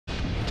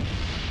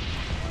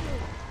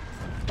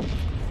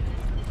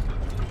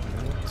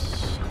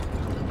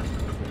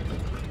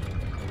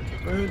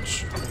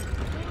Bitch.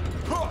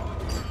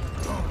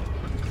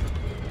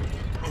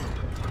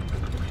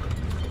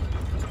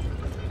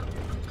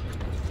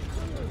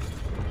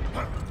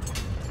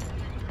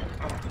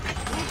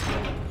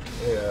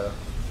 Yeah.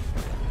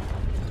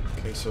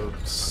 Okay, so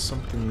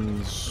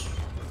something's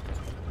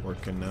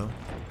working now.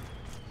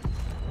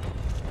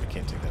 I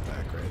can't take that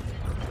back, right?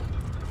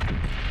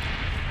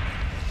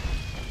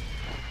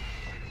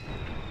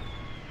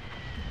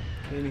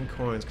 Canadian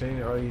coins.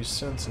 Canadian are used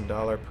cents and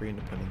dollar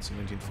pre-independence. In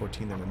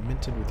 1914, they were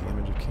minted with the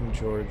image of King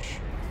George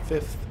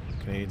V.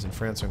 Canadians in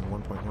France earn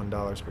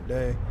 $1.1 per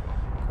day,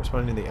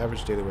 corresponding to the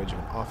average daily wage of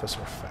an office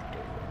or factory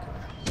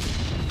worker.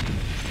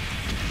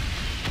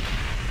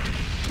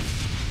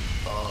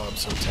 Oh, I'm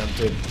so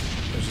tempted.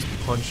 Let's just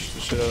punch the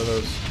shit out of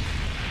those.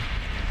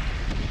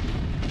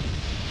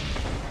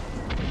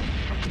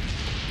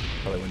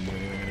 Probably wouldn't do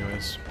anything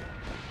anyways.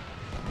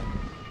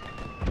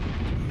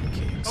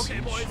 Okay,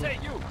 boys, hey,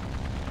 you!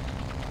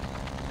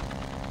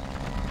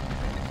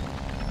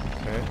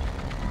 Okay.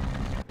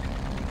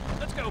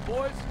 Let's go,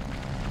 boys!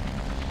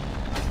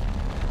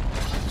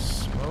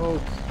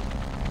 Smoke.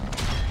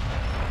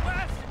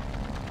 West!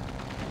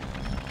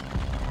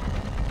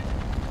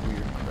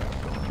 Weird crap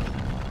going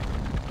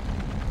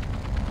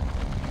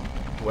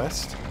on.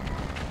 West? Did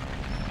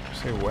you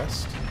say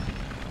west?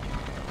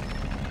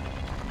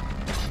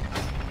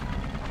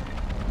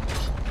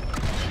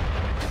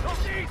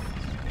 Northeast!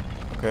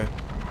 Okay.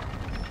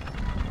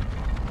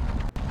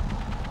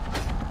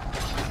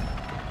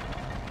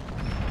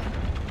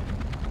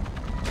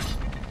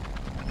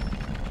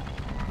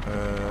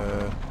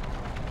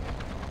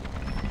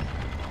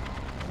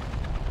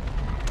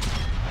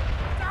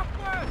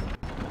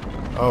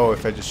 Oh,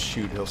 if I just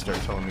shoot, he'll start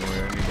telling me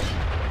where I need to.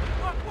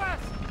 Look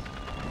west!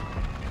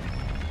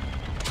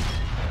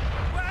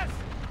 West!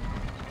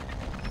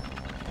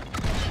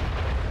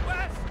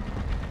 West.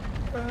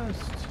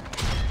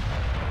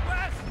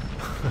 West!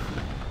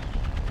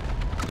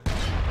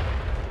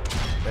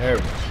 There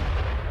we go.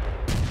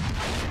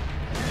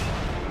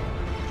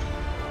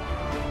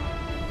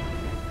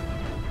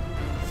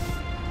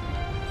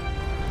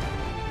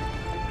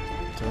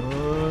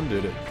 Done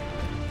did it.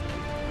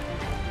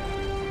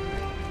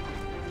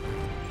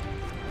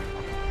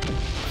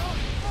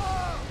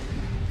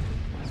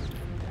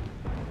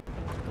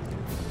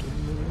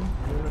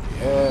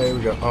 Yeah, here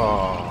we go.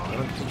 Oh, I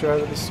don't get to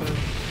drive it this time.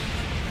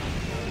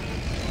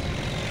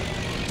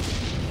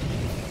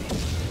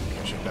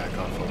 I should back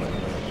off a little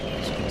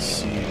bit so you can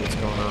see what's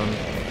going on.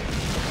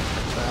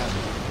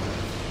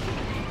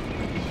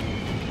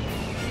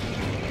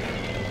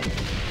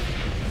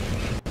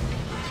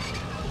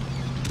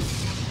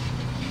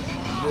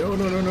 No,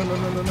 no, no, no, no,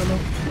 no, no, no, no.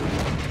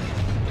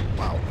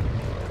 Wow.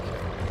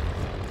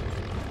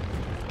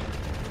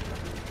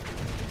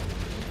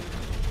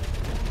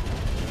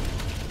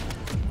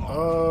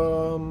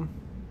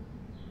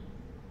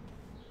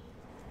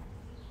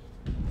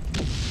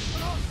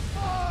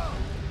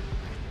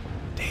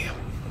 Damn.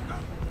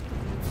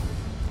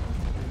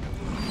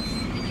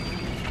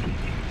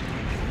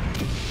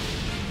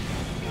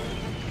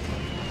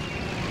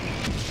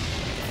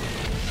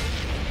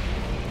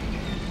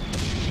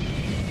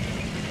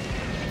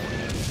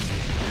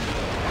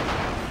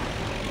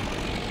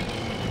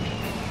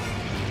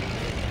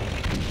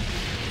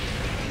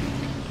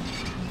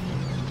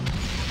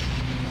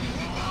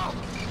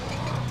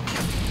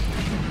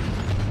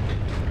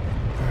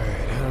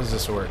 Alright, how does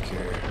this work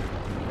here?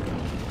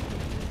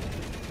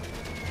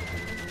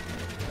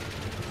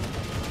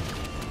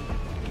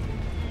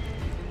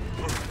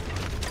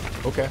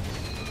 Okay.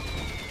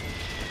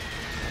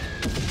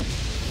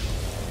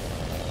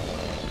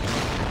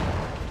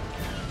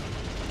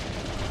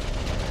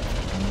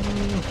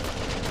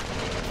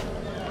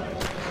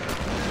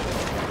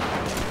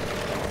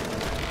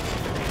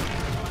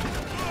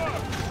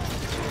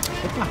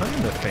 Get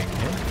behind the thing,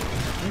 man.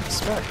 What do you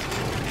expect?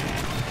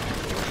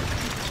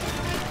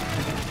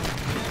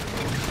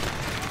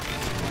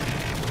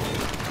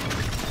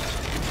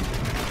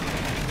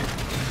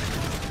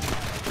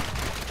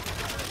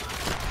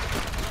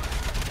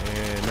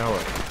 And now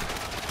what?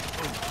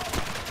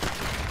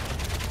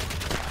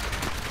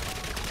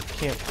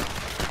 Can't.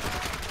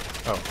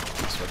 Oh,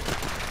 this way.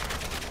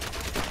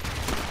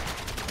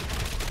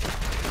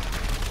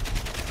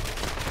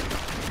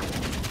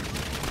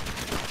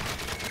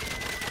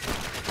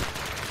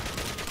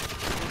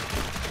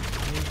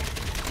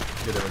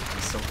 Get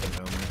something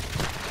down there.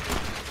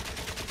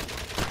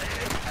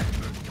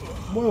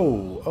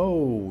 Whoa!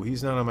 Oh,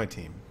 he's not on my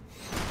team.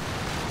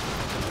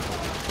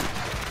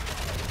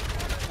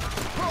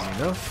 Easy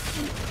enough.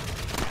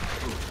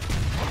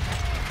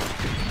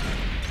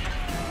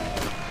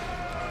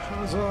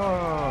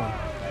 Huzzah!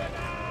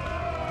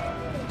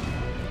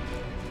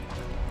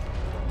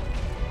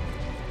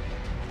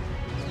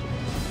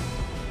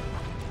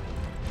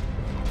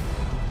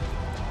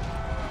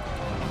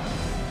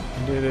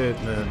 Did it,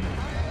 man.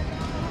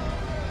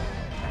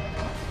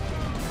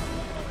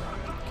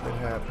 Get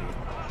happy.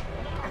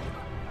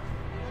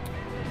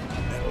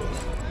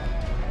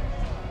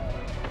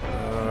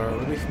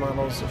 Relief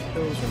models of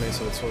hills were made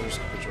so that soldiers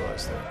could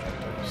visualize their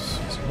objectives.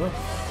 Easy enough.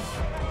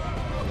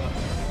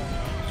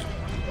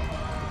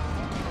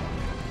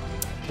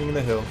 King of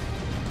the hill.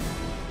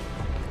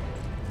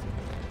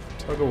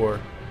 Tug of war.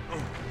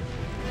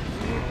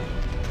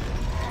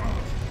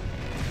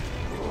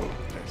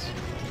 Nice.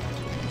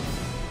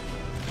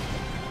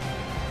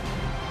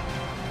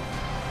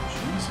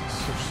 Jesus.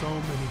 For so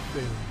many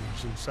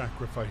failures and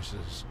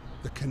sacrifices,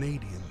 the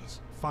Canadians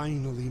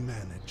finally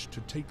managed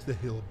to take the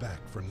hill back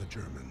from the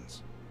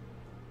Germans.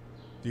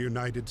 The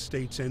United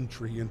States'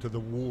 entry into the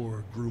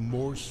war grew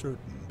more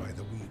certain by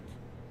the week.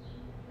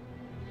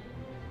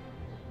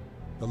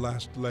 The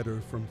last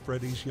letter from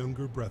Freddie's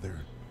younger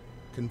brother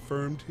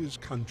confirmed his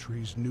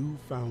country's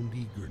newfound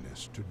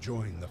eagerness to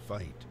join the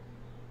fight.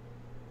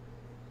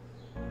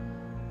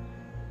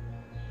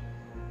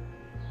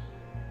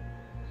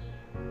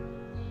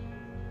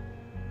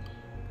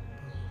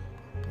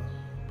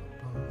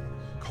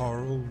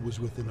 Carl was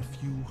within a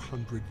few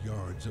hundred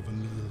yards of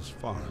Emil's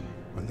farm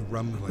when the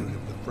rumbling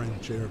of the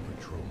French air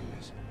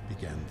patrols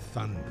began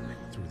thundering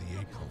through the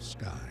April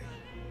sky.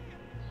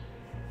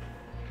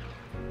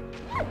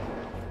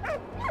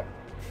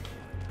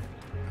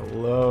 I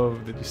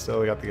love that you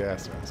still got the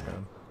gas mask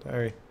on.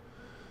 Diary.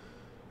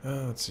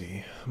 Let's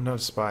see. I'm not a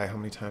spy. How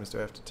many times do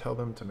I have to tell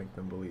them to make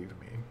them believe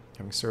me?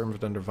 Having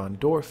served under von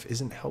Dorf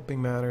isn't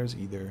helping matters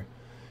either.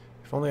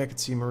 If only I could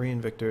see Marie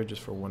and Victor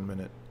just for 1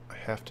 minute. I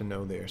have to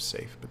know they are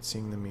safe, but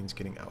seeing them means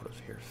getting out of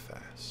here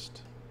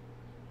fast.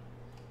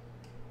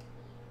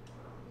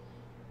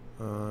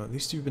 At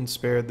least you've been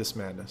spared this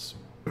madness.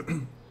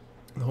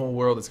 The whole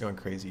world is going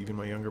crazy. Even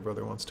my younger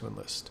brother wants to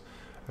enlist.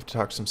 I have to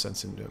talk some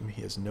sense into him.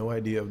 He has no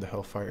idea of the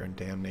hellfire and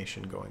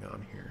damnation going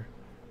on here.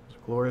 It was a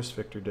glorious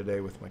victory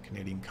today with my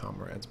Canadian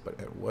comrades, but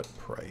at what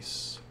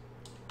price?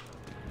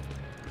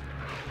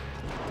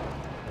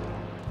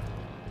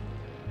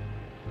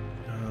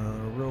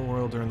 Real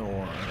world during the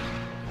war.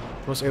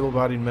 The most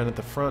able-bodied men at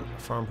the front,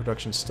 farm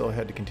production still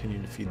had to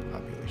continue to feed the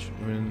population.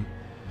 Women,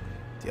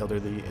 the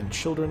elderly, and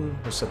children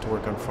were set to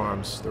work on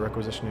farms. The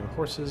requisitioning of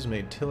horses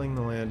made tilling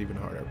the land even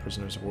harder.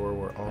 Prisoners of war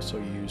were also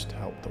used to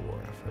help the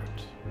war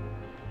effort.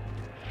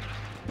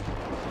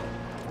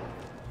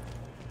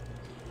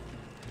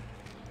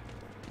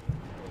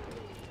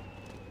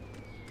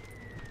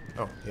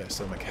 Oh, yeah,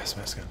 still my gas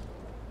mask on.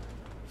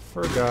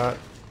 Forgot.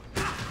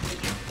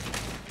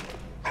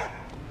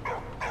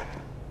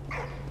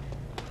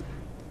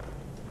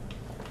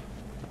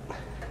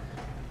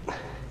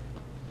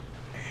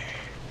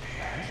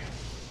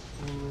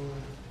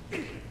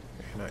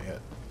 Not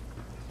yet.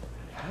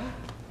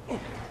 He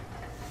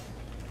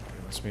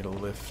wants me to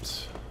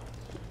lift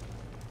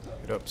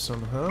it up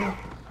somehow. What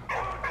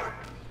are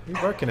you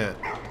barking at?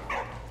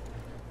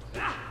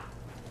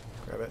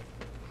 Grab it.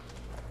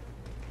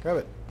 Grab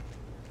it.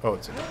 Oh,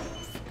 it's a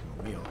fucking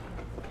wheel.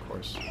 Of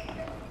course.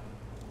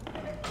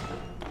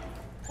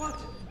 What?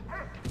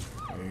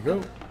 There you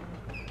go.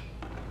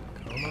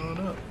 Come on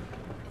up.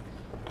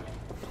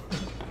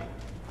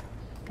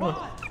 Come on.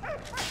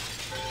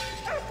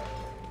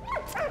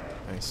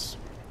 Nice.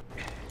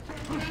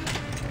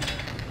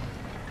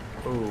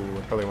 Oh,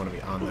 I probably want to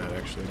be on that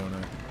actually, don't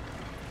I?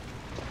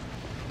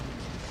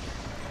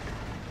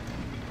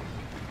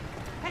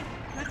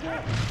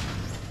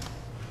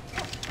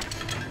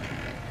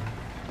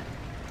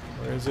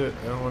 Where is it?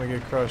 I don't want to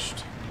get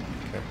crushed.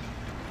 Okay.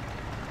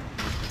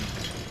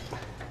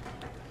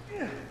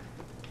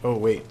 Oh,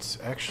 wait.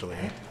 Actually.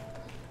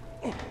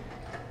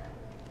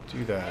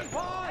 Do that.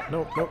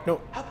 Nope, nope,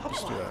 nope.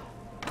 Just do that.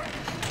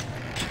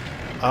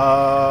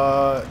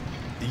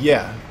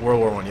 Yeah. World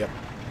War I, yep.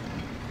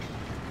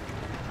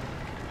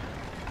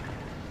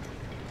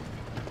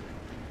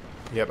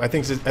 Yep, I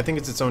think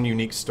it's its own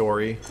unique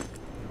story,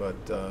 but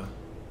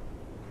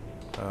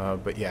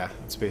yeah,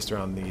 it's based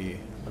around the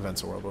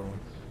events of World War I.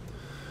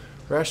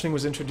 Rationing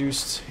was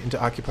introduced into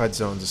occupied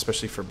zones,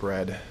 especially for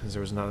bread, as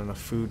there was not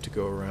enough food to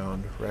go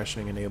around.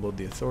 Rationing enabled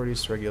the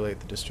authorities to regulate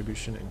the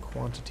distribution and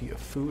quantity of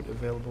food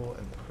available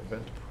and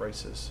prevent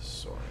prices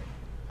soaring.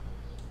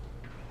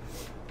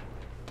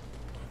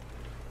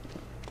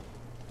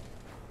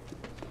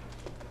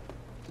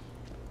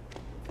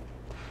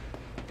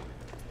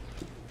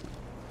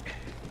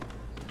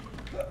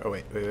 Oh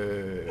wait,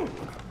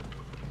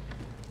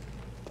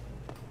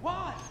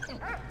 What?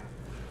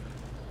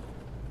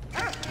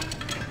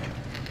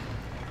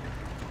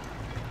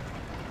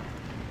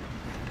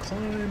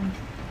 climb.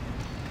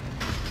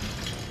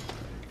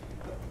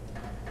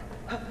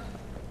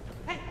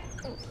 Hey,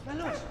 na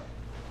los.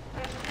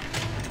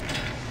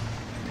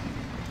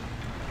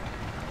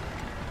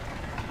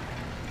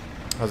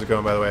 How's it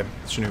going, by the way?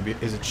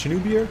 Shinobi, is it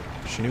Shinobier?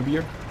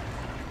 Shinobier?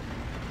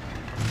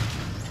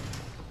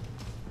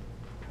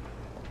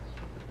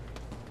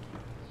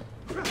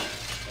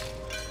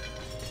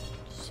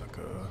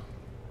 Sucker.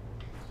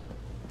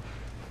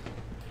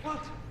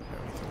 What?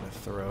 Everything to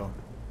throw.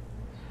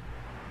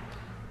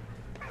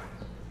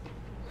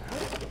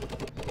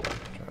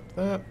 Drop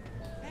that.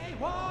 Hey,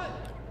 what?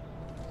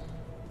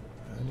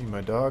 I need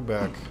my dog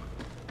back.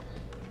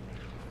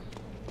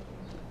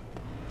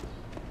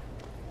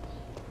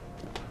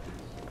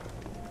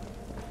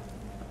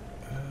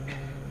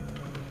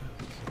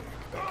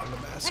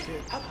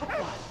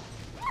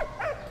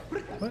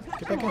 What?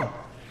 Get back in.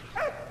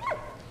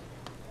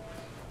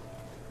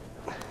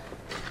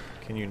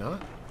 Can you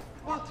not?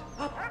 What?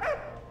 Up.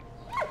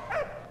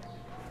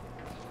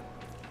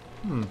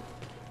 Hmm.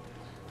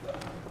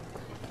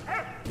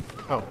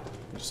 Oh,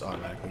 it just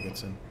automatically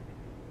gets in.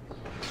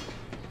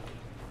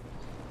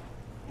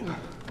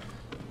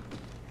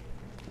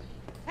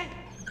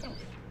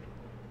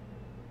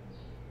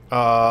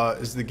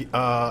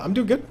 I'm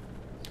doing good.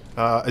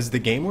 Is the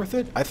game worth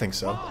it? I think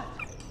so.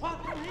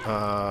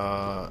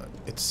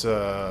 It's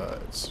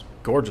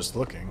gorgeous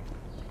looking.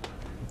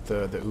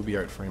 The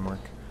UbiArt framework.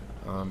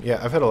 Yeah,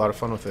 I've had a lot of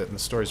fun with it, and the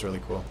story's really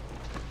cool.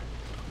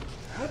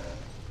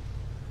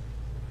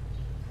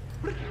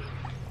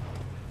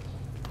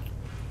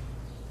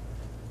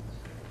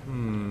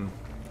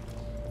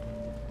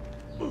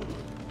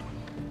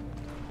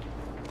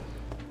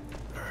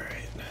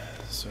 Alright,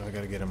 so I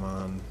gotta get him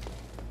on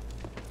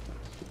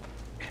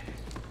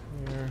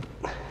here.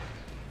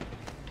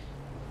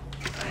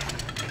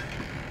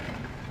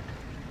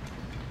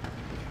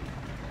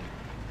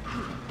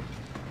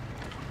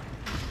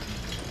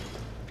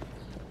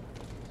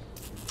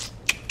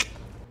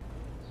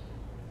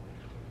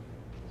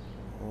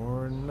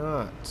 Or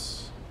not.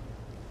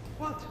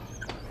 What?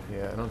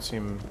 Yeah, I don't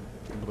seem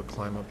able to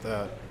climb up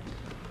that.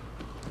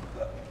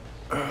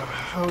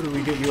 How do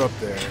we get you up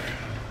there?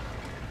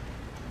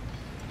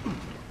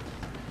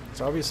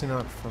 It's obviously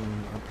not from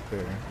up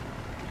there.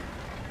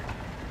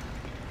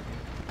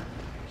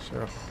 Is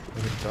there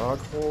like a dog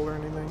hole or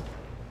anything?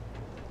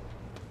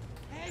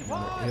 Hey, No,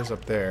 what? it is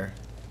up there.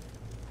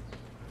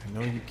 I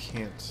know you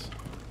can't.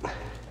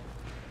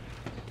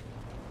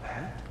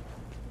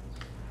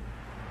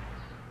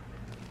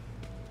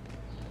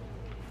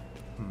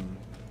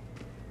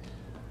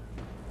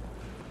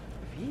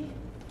 Wie?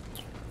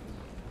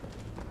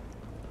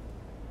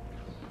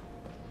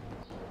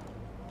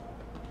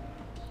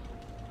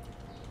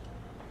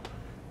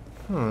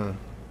 Hmm.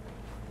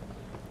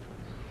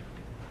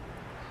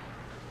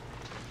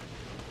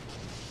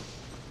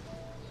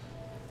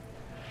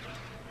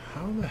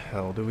 How the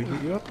hell do we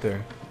get you up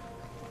there?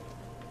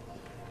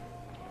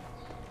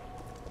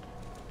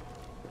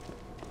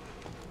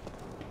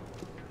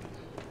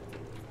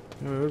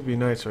 You know, it would be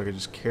nice if I could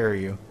just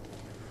carry you.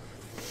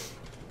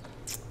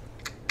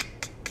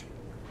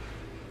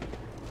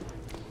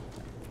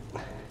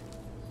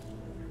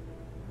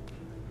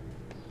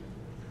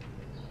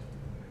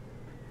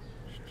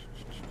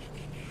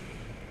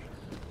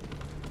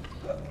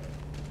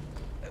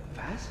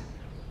 Was?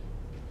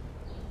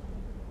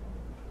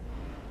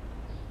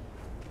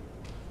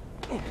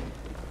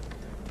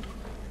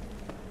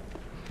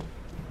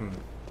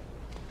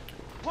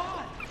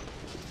 What?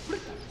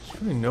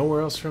 There's really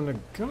nowhere else for him to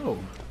go.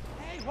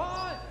 Hey,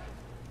 what?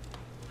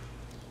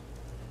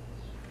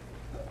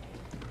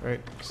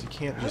 Right? Because he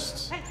can't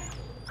just... Hey.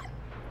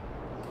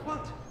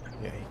 What?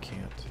 Yeah, he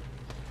can't.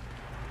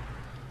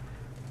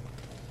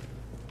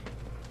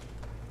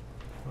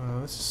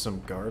 Wow, this is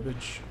some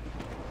garbage.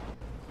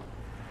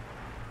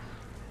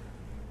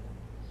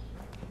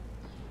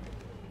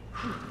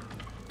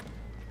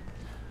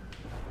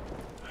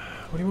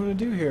 What do you want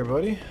to do here,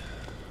 buddy?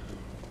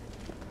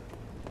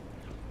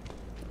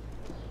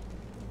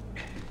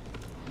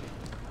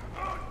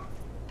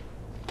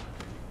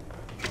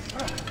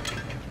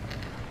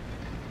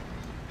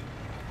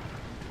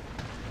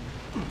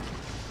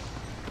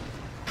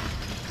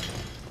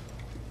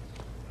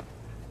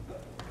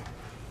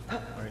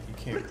 Alright, you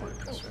can't climb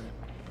this, right?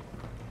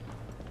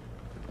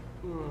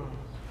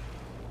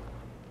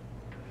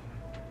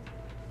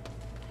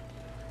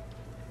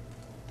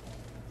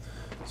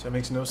 So it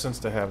makes no sense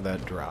to have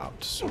that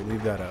dropped, so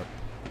leave that up.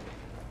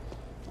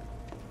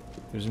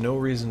 There's no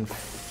reason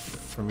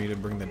for me to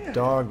bring the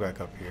dog back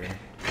up here,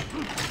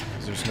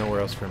 because there's nowhere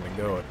else for him to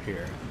go up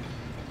here.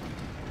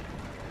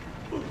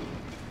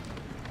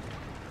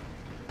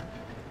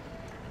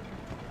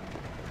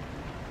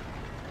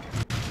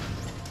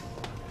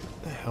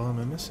 What the hell am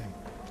I missing?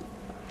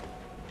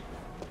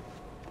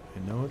 I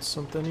know it's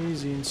something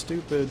easy and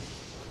stupid.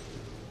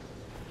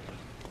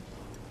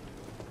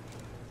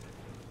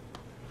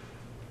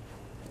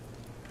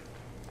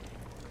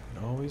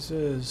 It always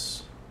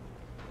is.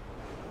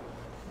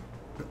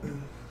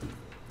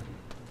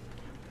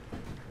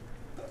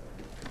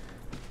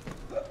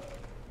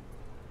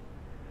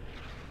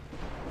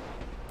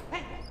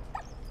 Hey.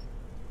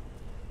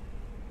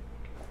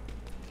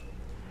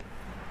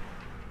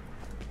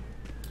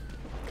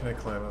 Can I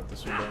climb up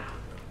this window?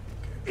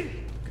 Okay,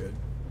 good.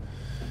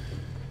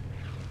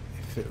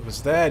 If it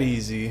was that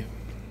easy,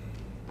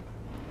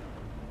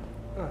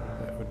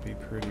 that would be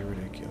pretty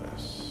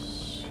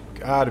ridiculous. You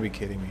gotta be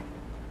kidding me.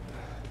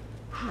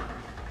 Yeah,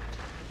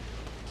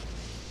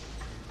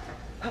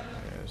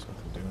 there's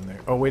nothing doing there.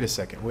 Oh, wait a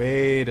second.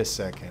 Wait a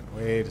second.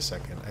 Wait a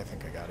second. I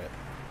think I got it.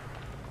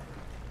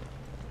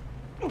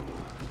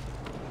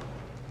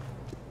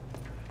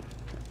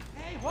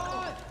 Hey,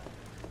 what?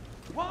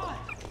 What?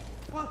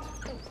 What?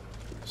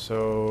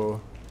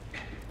 So,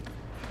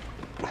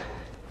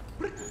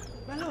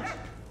 Valiant.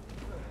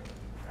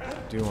 I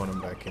do want him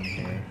back in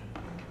here.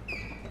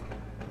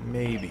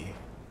 Maybe.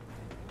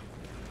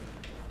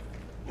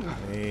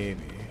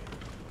 Maybe.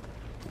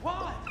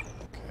 What?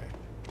 Okay.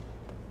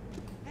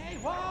 Hey,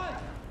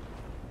 what?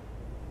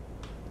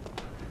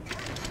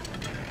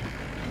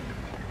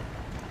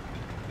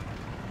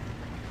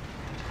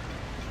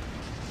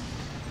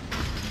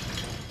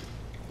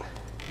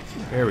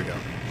 There we go.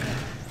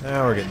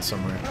 Now we're getting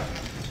somewhere.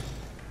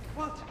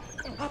 What?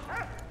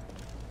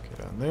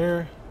 Get on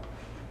there.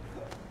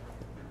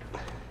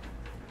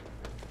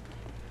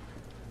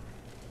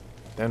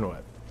 Then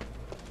what?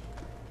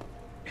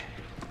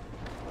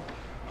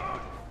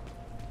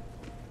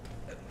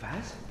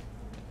 Vaz?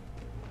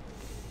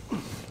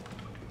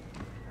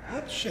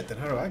 Shit, then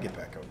how do I get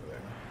back over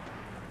there?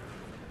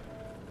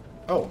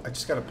 Oh, I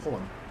just gotta pull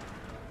him.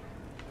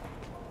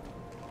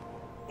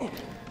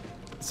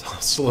 It's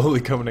all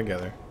slowly coming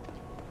together.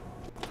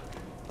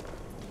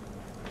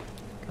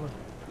 Come on.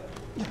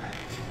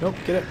 Nope,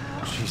 get it.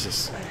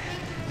 Jesus.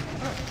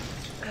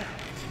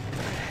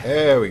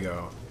 There we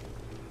go.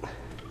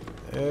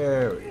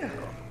 There we go.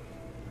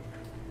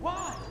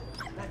 What?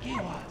 Like you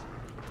what?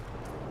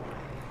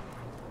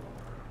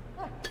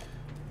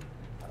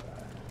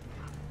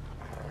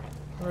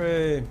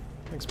 Hooray.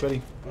 Thanks,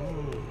 buddy.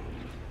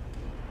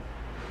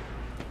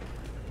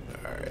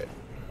 Alright.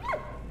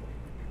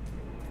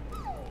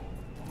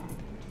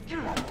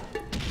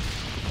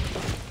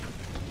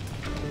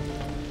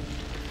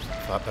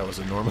 Thought that was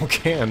a normal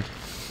can.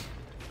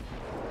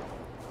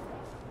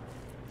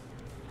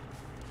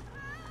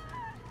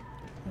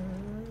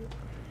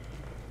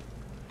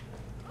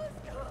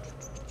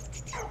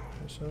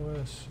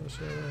 SOS,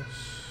 SOS.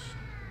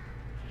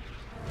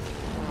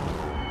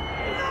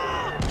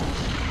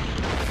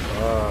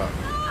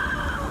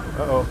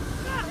 Uh-oh.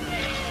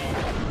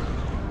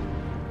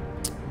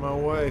 My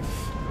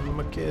wife and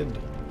my kid.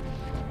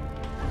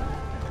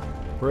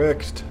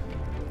 Bricked.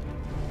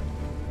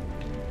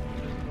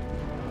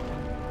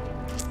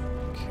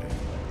 Okay.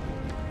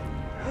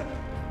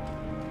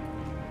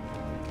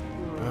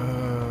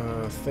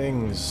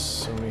 Things.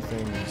 So many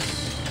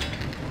things.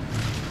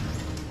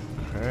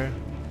 Okay.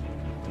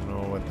 I don't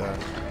know what that...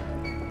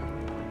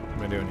 What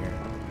am I doing here?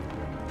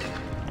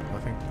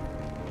 Nothing?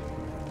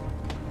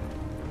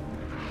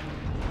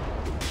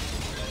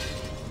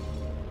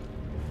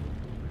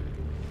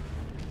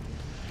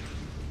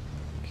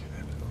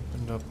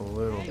 Up a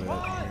little bit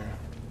here.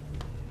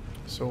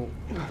 So,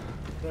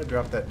 what did I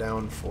drop that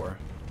down for?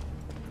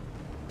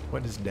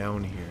 What is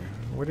down here?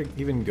 Where did it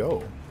even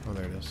go? Oh,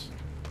 there it is.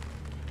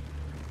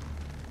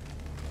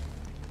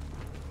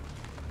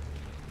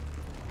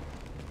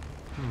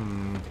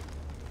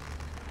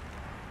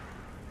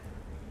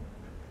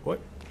 What?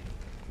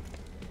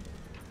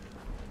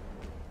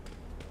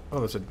 Oh,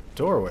 there's a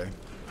doorway.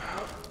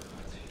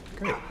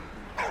 Great.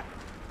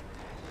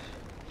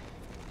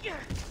 There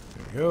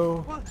we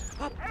go.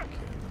 Get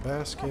in the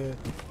basket.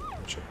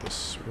 Check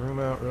this room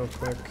out real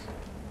quick.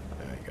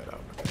 Yeah, you got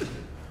out.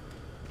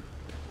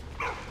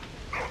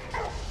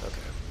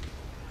 Okay.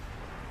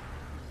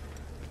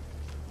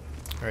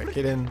 Alright,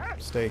 get in.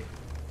 Stay.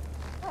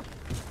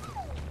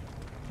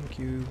 Thank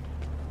you.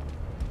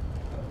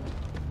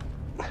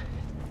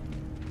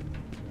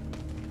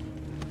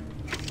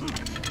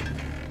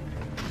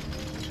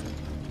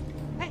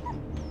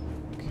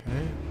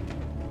 Okay.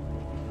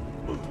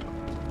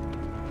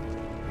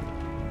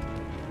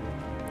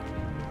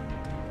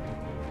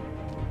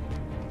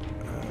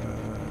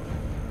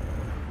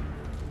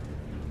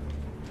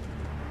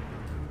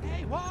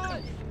 Hey,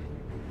 what?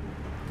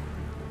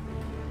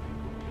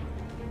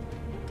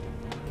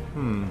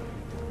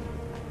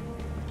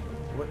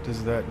 What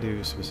does that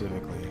do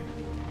specifically?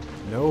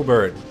 No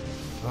bird.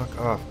 Fuck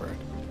off, bird.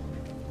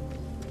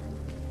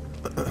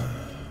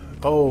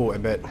 Oh, I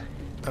bet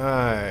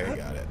I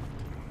got it.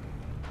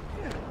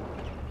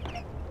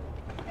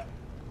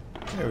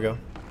 There we go.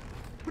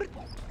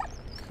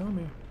 Come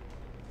here.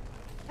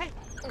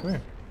 Come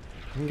here.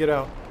 You can get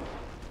out.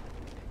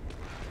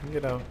 You can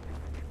get out.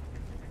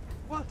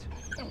 What?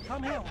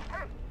 Come here.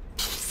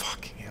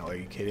 Fucking hell, are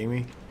you kidding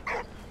me?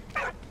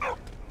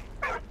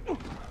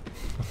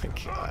 Oh my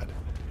god.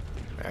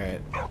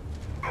 Alright.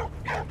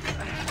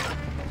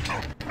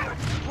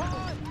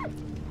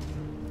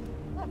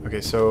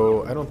 Okay,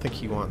 so I don't think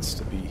he wants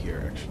to be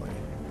here, actually.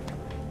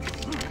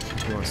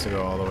 He wants to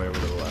go all the way over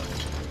to the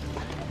left.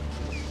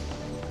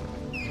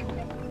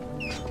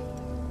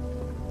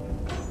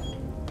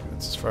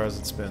 That's as far as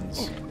it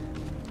spins.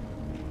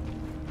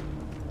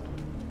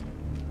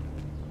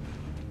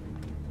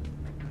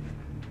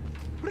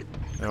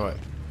 Now what?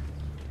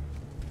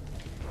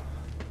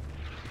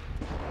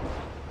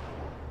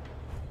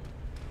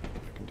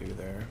 I can do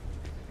there.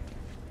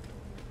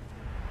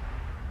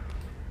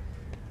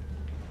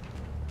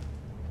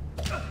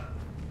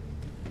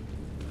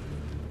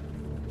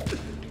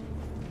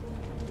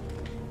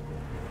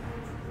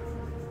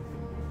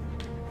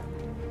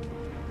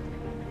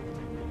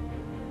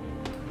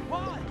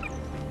 What?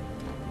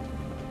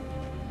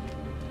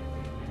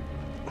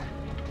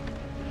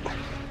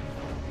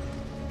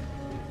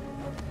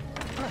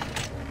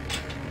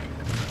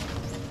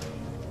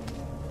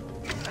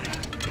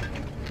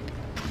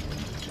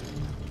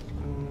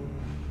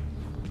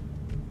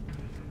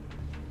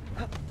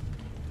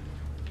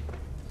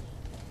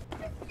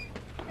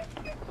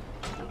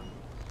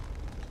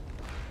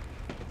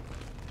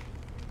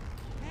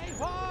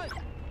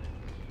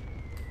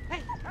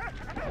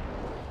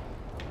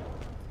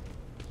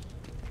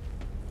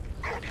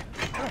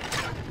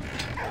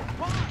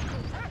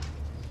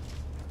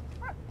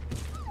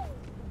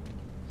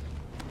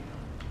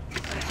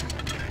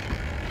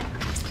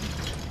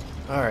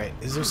 Alright,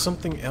 is there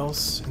something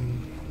else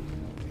in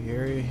the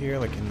area here,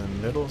 like in the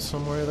middle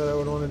somewhere that I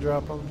would want to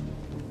drop them?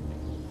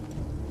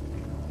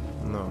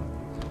 No.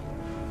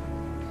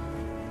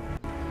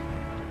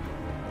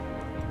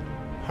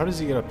 How does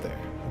he get up there?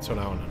 That's what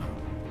I want to know.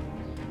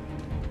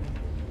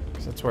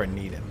 Because that's where I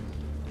need him.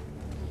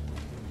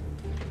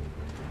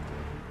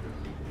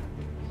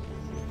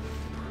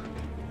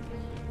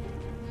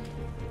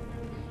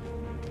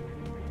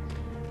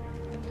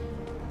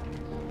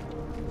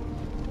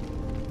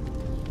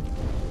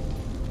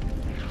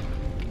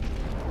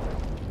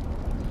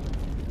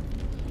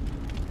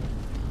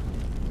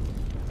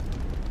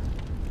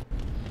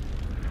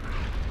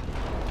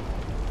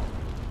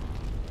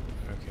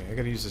 I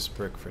gotta use this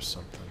brick for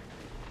something.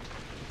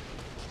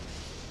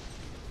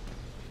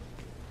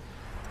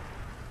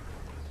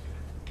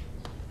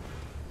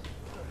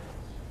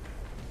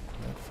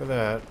 Not for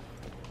that.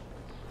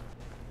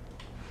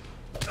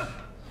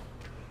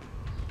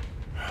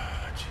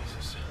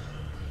 Jesus.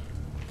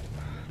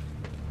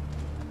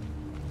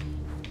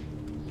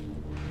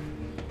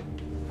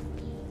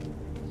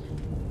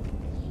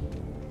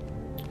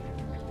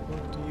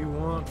 What do you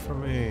want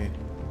from me?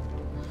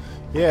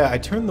 Yeah, I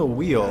turned the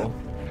wheel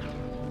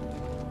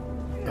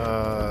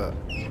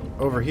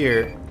over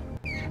here,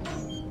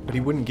 but he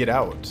wouldn't get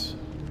out.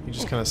 He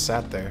just kind of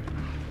sat there.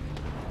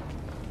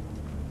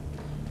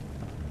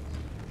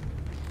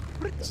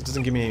 So it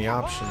doesn't give me any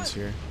options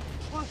here.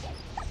 And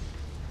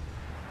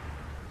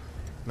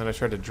then I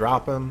tried to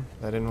drop him.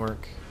 That didn't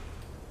work.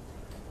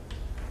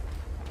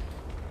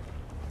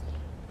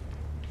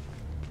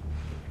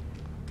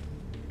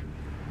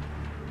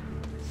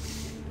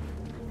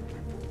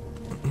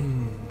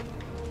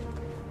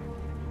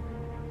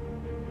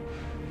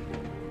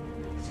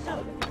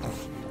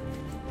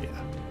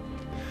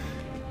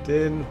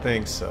 Didn't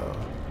think so.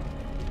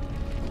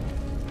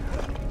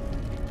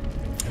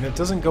 And it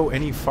doesn't go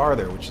any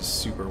farther, which is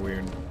super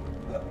weird.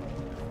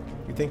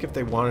 You think if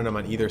they wanted them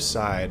on either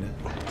side...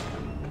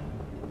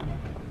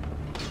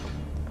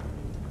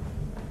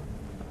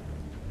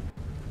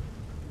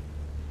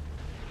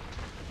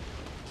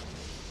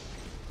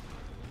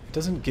 It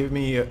doesn't give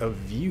me a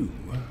view.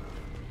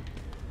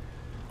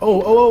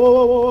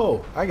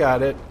 Oh, I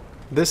got it.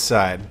 This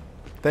side.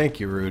 Thank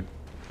you, Rude.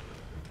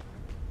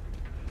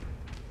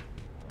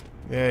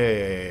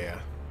 Yeah.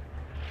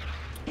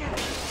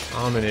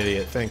 I'm an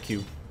idiot. Thank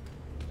you.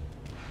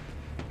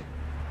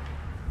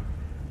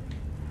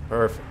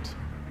 Perfect.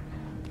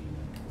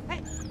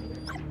 Hey,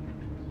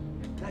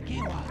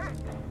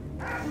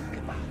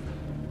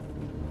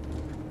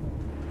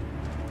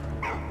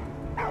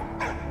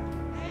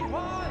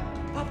 what?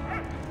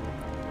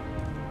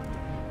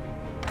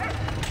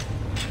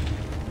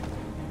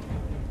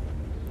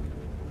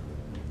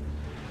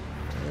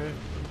 Alright.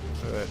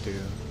 What did that do?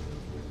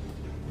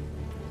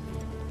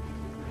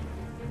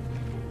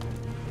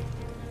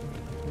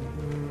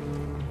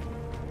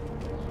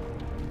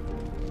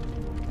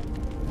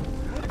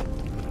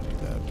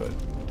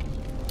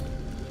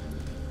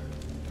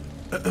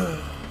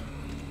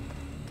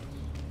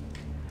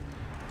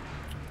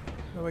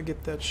 How do I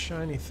get that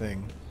shiny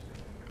thing?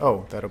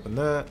 Oh, that opened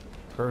that.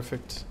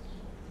 Perfect.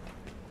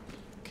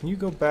 Can you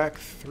go back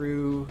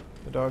through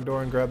the dog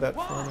door and grab that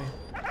for me?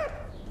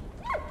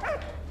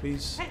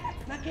 Please?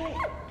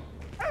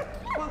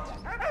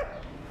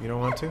 You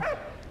don't want to?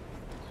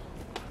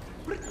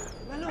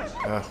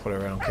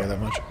 Whatever, I don't care that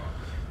much.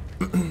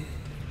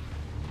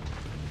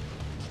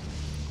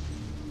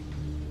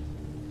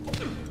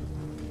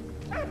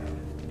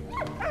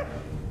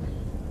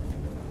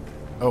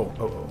 Oh.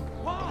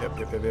 Yep.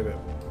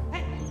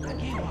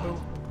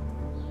 Oh.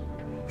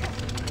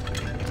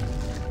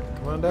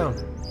 Come on down.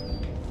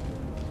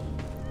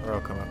 Or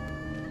I'll come up.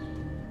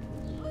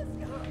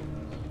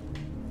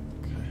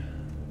 Okay.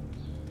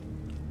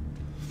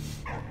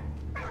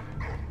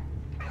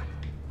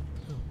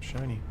 Oh,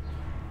 shiny.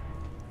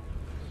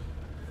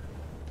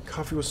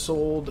 Coffee was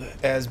sold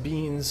as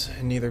beans,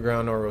 and neither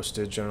ground nor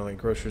roasted. Generally,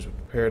 grocers would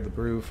prepare the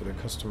brew for their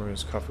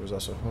customers. Coffee was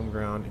also home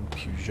ground in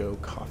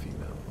Peugeot coffee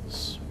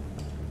mills.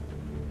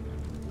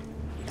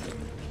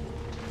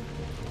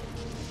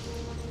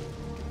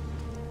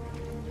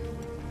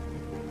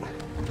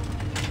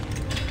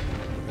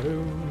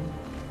 Hello.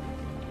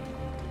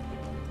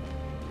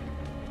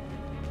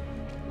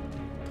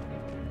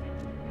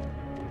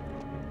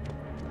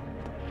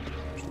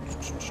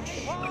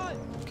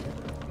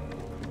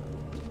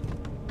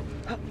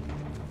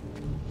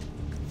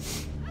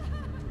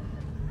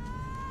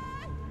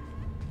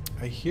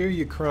 I hear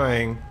you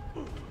crying.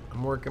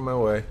 I'm working my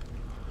way.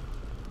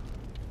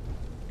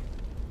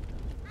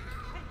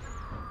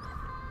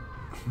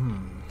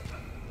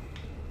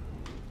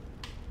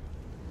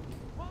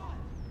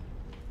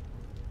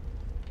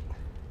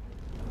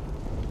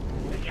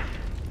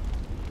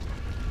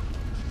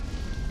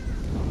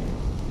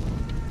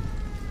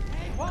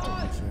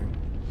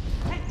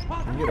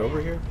 Can you get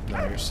over here?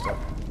 No, you're stuck.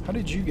 How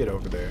did you get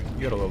over there?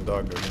 You got a little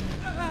dog door, didn't you?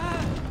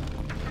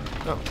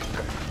 Oh,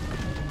 okay.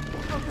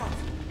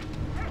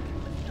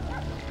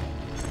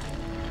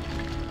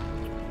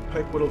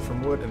 pipe whittled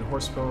from wood and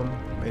horse bone,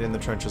 made in the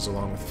trenches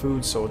along with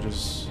food.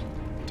 Soldiers'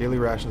 daily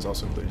rations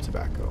also included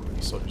tobacco.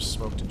 Many soldiers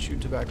smoked and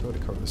chewed tobacco to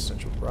cover the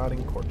stench of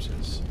rotting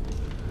corpses.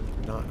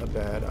 Not a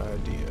bad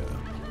idea.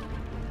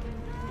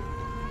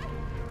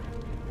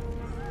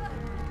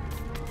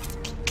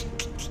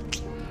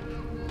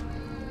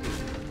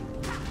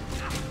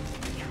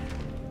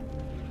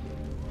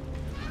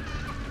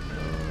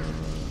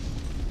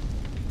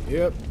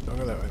 Yep, don't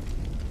go that way.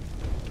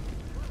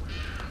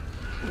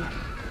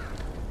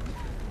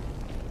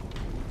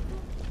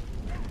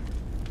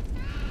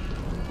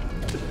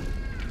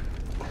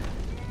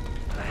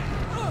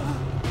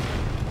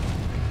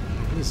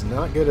 He's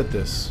not good at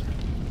this.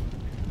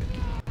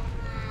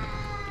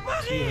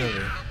 Too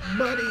heavy.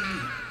 Buddy!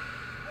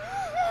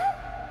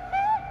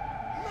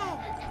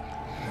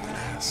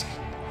 Ask.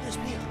 Yes,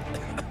 me.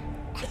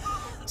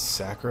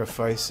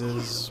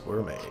 Sacrifices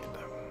were made.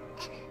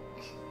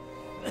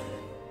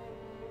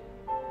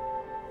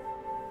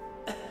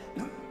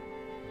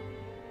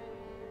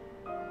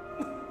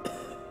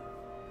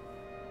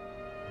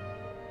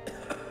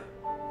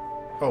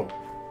 Oh,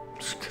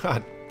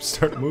 God,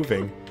 start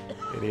moving,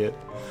 idiot.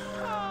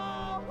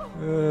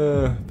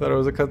 Thought it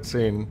was a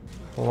cutscene.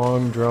 A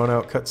long,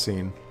 drawn-out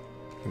cutscene.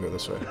 You can go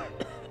this way.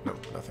 No,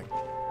 nothing.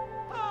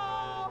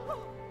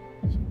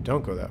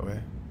 Don't go that way.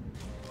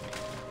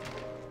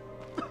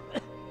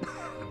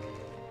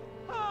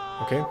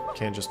 Okay,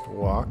 can't just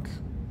walk.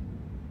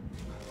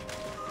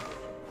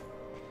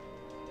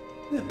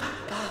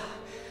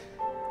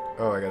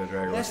 Oh, I gotta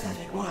drag her with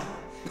me.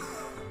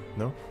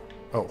 No?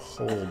 Oh,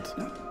 hold.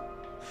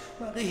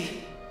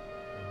 Marie.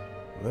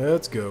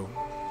 Let's go.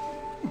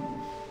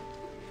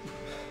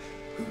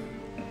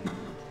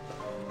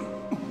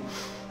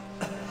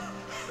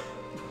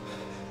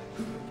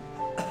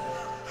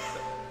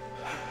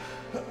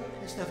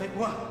 Reste avec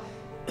moi.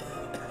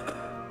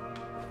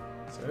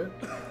 Is that it?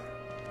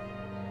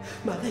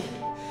 Marie.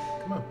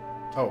 Come on.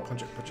 Oh,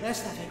 punch it, punch it.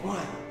 Reste avec moi.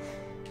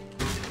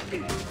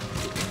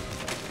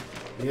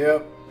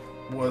 Yep.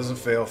 Was a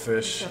fail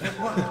fish. Reste avec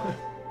moi.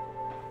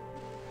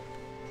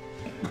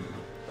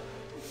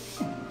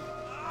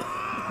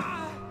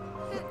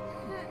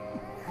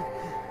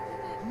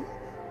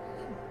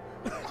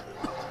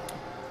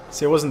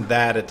 See, I wasn't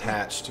that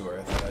attached to her.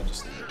 I thought I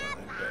just needed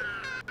one,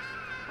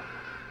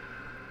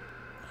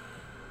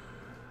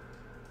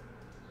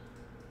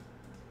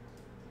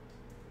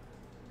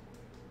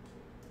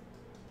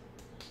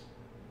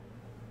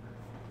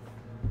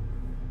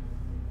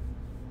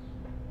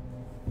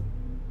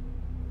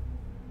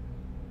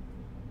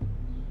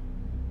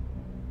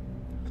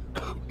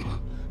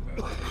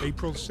 but...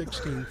 April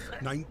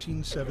 16th,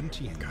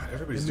 1917. God,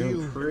 everybody's Emile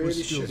doing pretty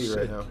was still shitty sick,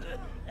 right now.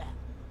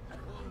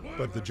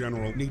 but the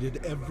general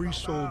needed every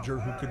soldier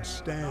who could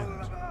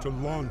stand to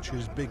launch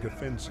his big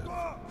offensive.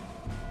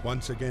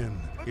 Once again,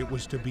 it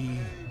was to be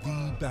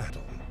the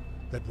battle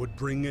that would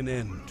bring an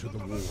end to the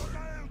war.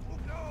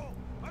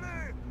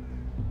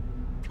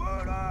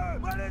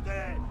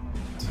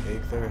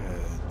 Take their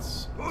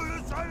heads.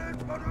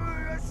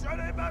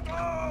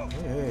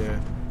 Yeah.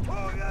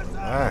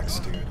 Relax,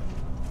 dude.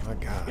 My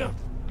God.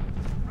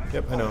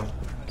 Yep, I know.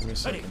 Give me a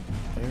second.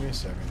 Give me a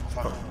second.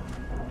 Oh.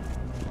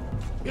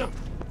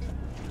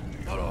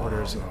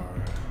 Orders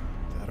are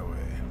that away.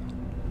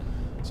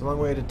 It's a long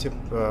way to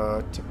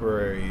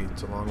Tipperary.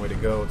 It's a long way to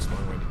go. It's a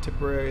long way to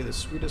Tipperary, the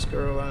sweetest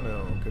girl I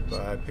know.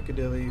 Goodbye,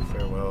 Piccadilly.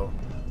 Farewell,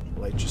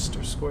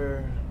 Leicester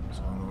Square. It's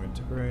a long way to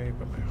Tipperary,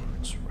 but my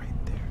heart's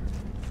right there.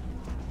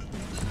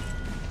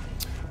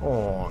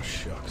 Oh,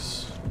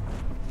 shucks.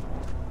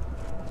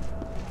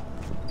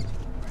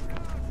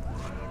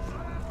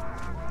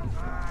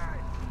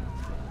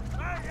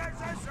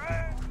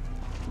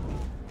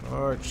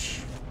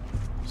 Arch.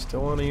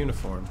 Still on a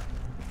uniform.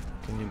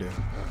 What can you do?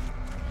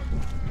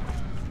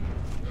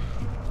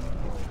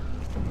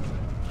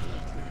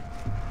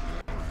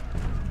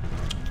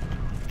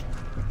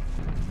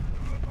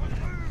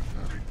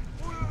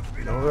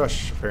 No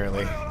rush,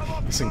 apparently.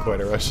 Isn't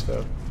quite a rush,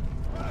 though.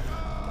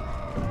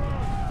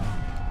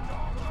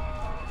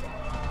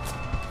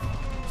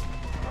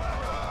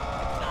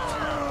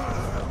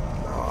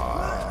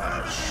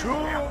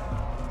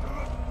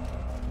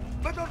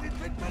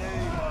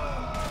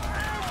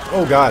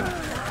 Oh, God.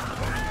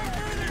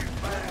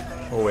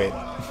 Oh, wait.